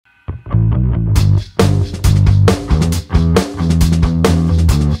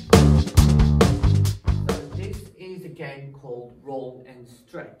and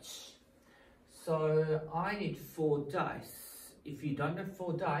stretch. So I need 4 dice. If you don't have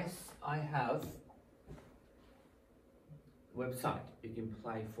 4 dice, I have a website. You can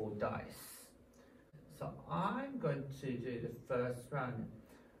play 4 dice. So I'm going to do the first run.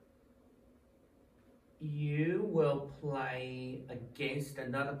 You will play against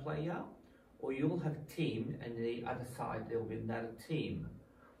another player, or you'll have a team, and the other side there will be another team.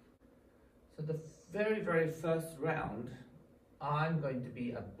 So the very first round, I'm going to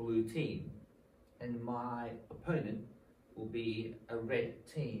be a blue team, and my opponent will be a red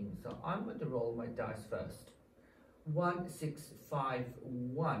team. So I'm going to roll my dice first. 1, 6, 5,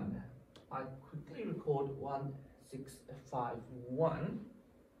 1. I quickly record 1, 6, 5, 1.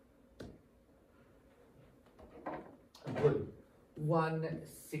 Good. 1,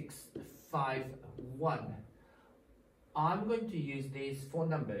 6, 5, 1. I'm going to use these 4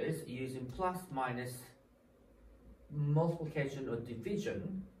 numbers using plus, minus, multiplication or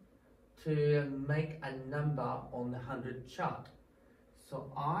division to make a number on the 100 chart.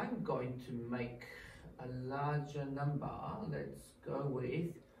 So I'm going to make a larger number. Let's go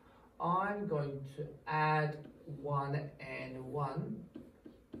with, I'm going to add 1 and 1,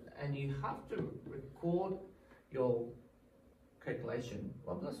 and you have to record your calculation.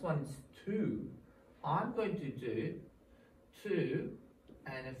 1 plus 1 is 2. I'm going to do 2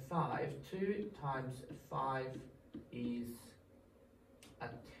 and 5. 2 times 5 is a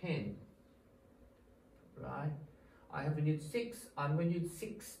 10, right? I have a unit 6. I'm going to use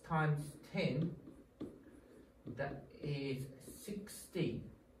 6 times 10. That is 60.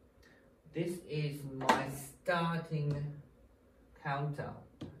 This is my starting counter.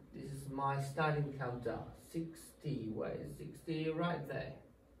 This is my starting counter. 60. Where is 60? Right there.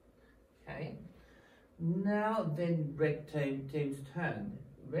 Okay. Now then, red team's turn.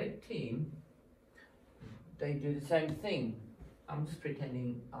 Red team, they do the same thing. I'm just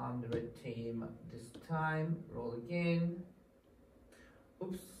pretending I'm the red team this time. Roll again.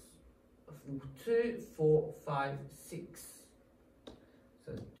 Oops. 2, 4, 5, 6.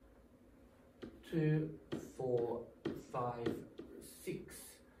 So 2, 4, 5, 6.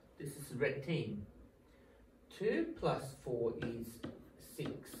 This is red team. 2 plus 4 is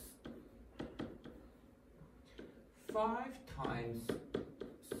 6. 5 times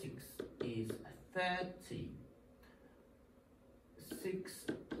 6 is 30. 6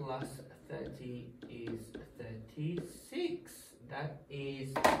 plus 30 is 36. That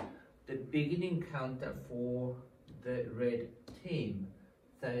is the beginning counter for the red team.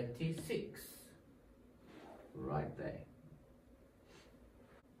 36. Right there.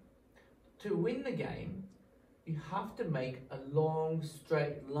 To win the game, you have to make a long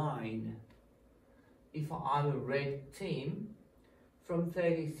straight line. If I'm a red team, from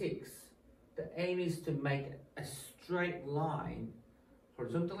 36, the aim is to make a straight line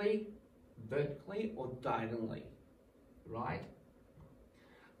horizontally, vertically, or diagonally, right?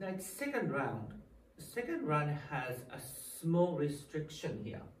 Now it's second round. The second round has a small restriction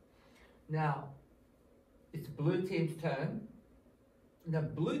here. Now, it's blue team's turn. Now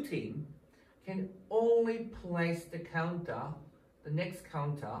blue team can only place the counter, the next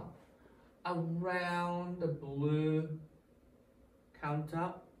counter, around the blue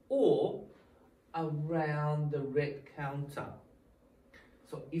counter or around the red counter.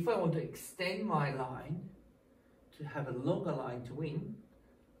 So if I want to extend my line to have a longer line to win,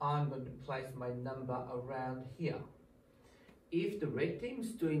 I'm going to place my number around here. If the red team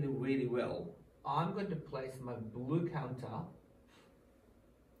is doing really well, I'm going to place my blue counter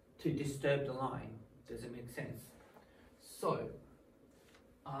to disturb the line. Does it make sense? So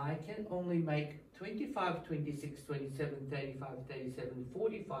I can only make 25, 26, 27, 35, 37,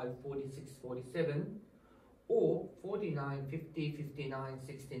 45, 46, 47, or 49, 50, 59,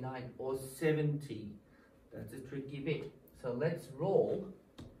 69, or 70. That's a tricky bit. So let's roll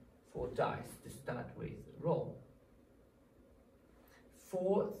 4 dice to start with. Roll.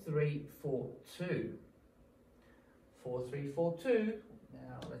 4, 3, 4, 2. 4, 3, 4, 2.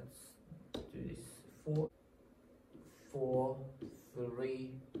 Now let's do this. 4, 4,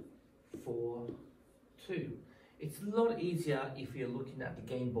 3, 4, 2. It's a lot easier if you're looking at the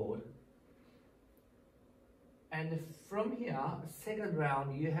game board. And from here, second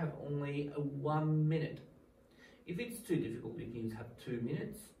round, you have only 1 minute. If it's too difficult, you can have 2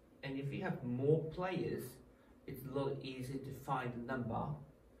 minutes. And if you have more players, it's a lot easier to find the number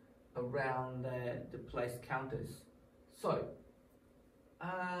around the placed counters. So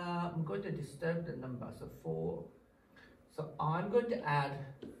I'm going to disturb the number. So 4. So I'm going to add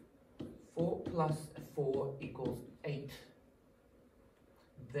 4 plus 4 equals 8.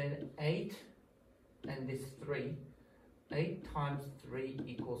 Then 8 and this 3. 8 times 3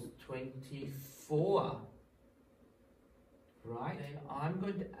 equals 24. Right? And I'm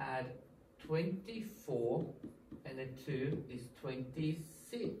going to add 24 and a 2 is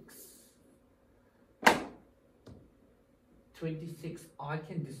 26. 26, I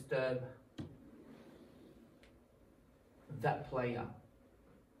can disturb that player.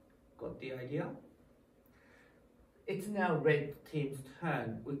 Got the idea? It's now red team's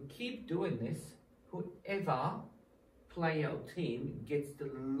turn. We keep doing this. Whoever player or team gets the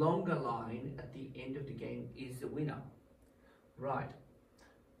longer line at the end of the game is the winner. Right.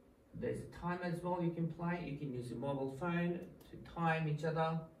 There's a time as well you can play. You can use your mobile phone to time each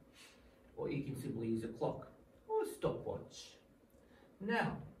other, or you can simply use a clock or a stopwatch.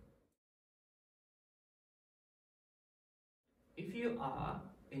 Now, if you are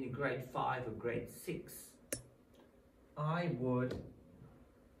in a grade 5 or grade 6, I would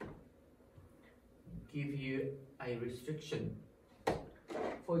give you a restriction.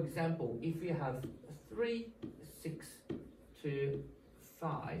 For example, if you have 3, 6, 2,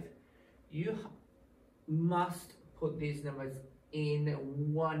 5, you must put these numbers in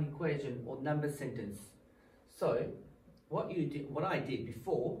one equation or number sentence. So what I did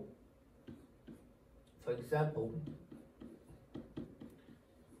before, for example,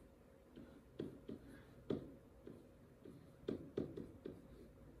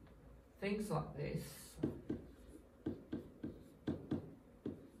 things like this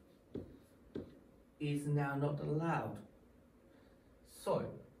is now not allowed. So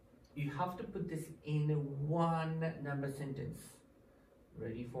you have to put this in one number sentence.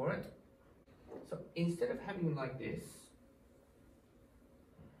 Ready for it? So instead of having like this,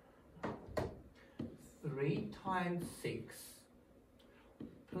 3 times 6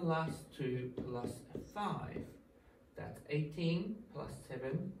 plus 2 plus 5, that's 18 plus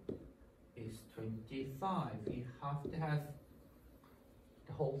 7 is 25. You have to have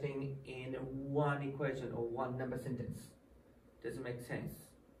the whole thing in one equation or one number sentence. Does it make sense?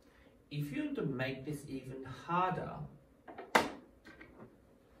 If you want to make this even harder,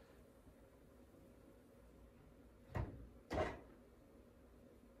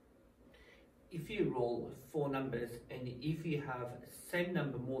 if you roll 4 numbers and if you have same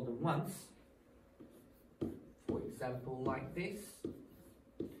number more than once, for example like this,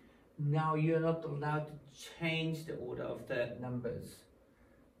 now you're not allowed to change the order of the numbers.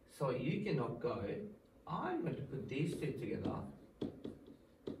 So you cannot go, I'm going to put these two together.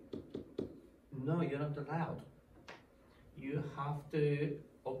 No, you're not allowed. You have to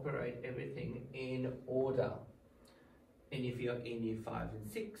operate everything in order. And if you're in year 5 and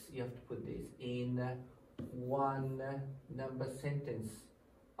 6, you have to put this in one number sentence.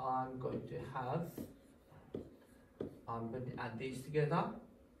 I'm going to add these together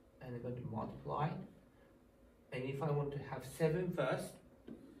and I'm going to multiply. And if I want to have 7 first,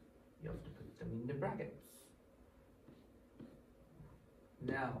 you have to put them in the brackets.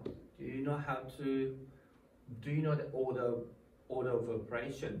 Now, do you know the order of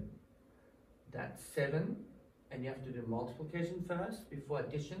operation? That's 7. And you have to do multiplication first before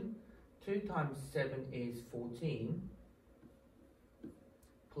addition. 2 times 7 is 14,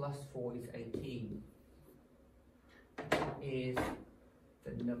 plus 4 is 18. That is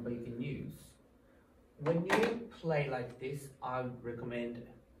the number you can use. When you play like this, I would recommend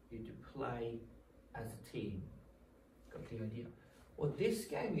you to play as a team. Got the idea? Well, this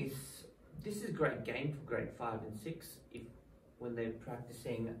is a great game for grade 5 and 6 when they're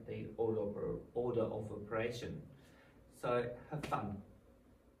practicing the order of operation. So have fun.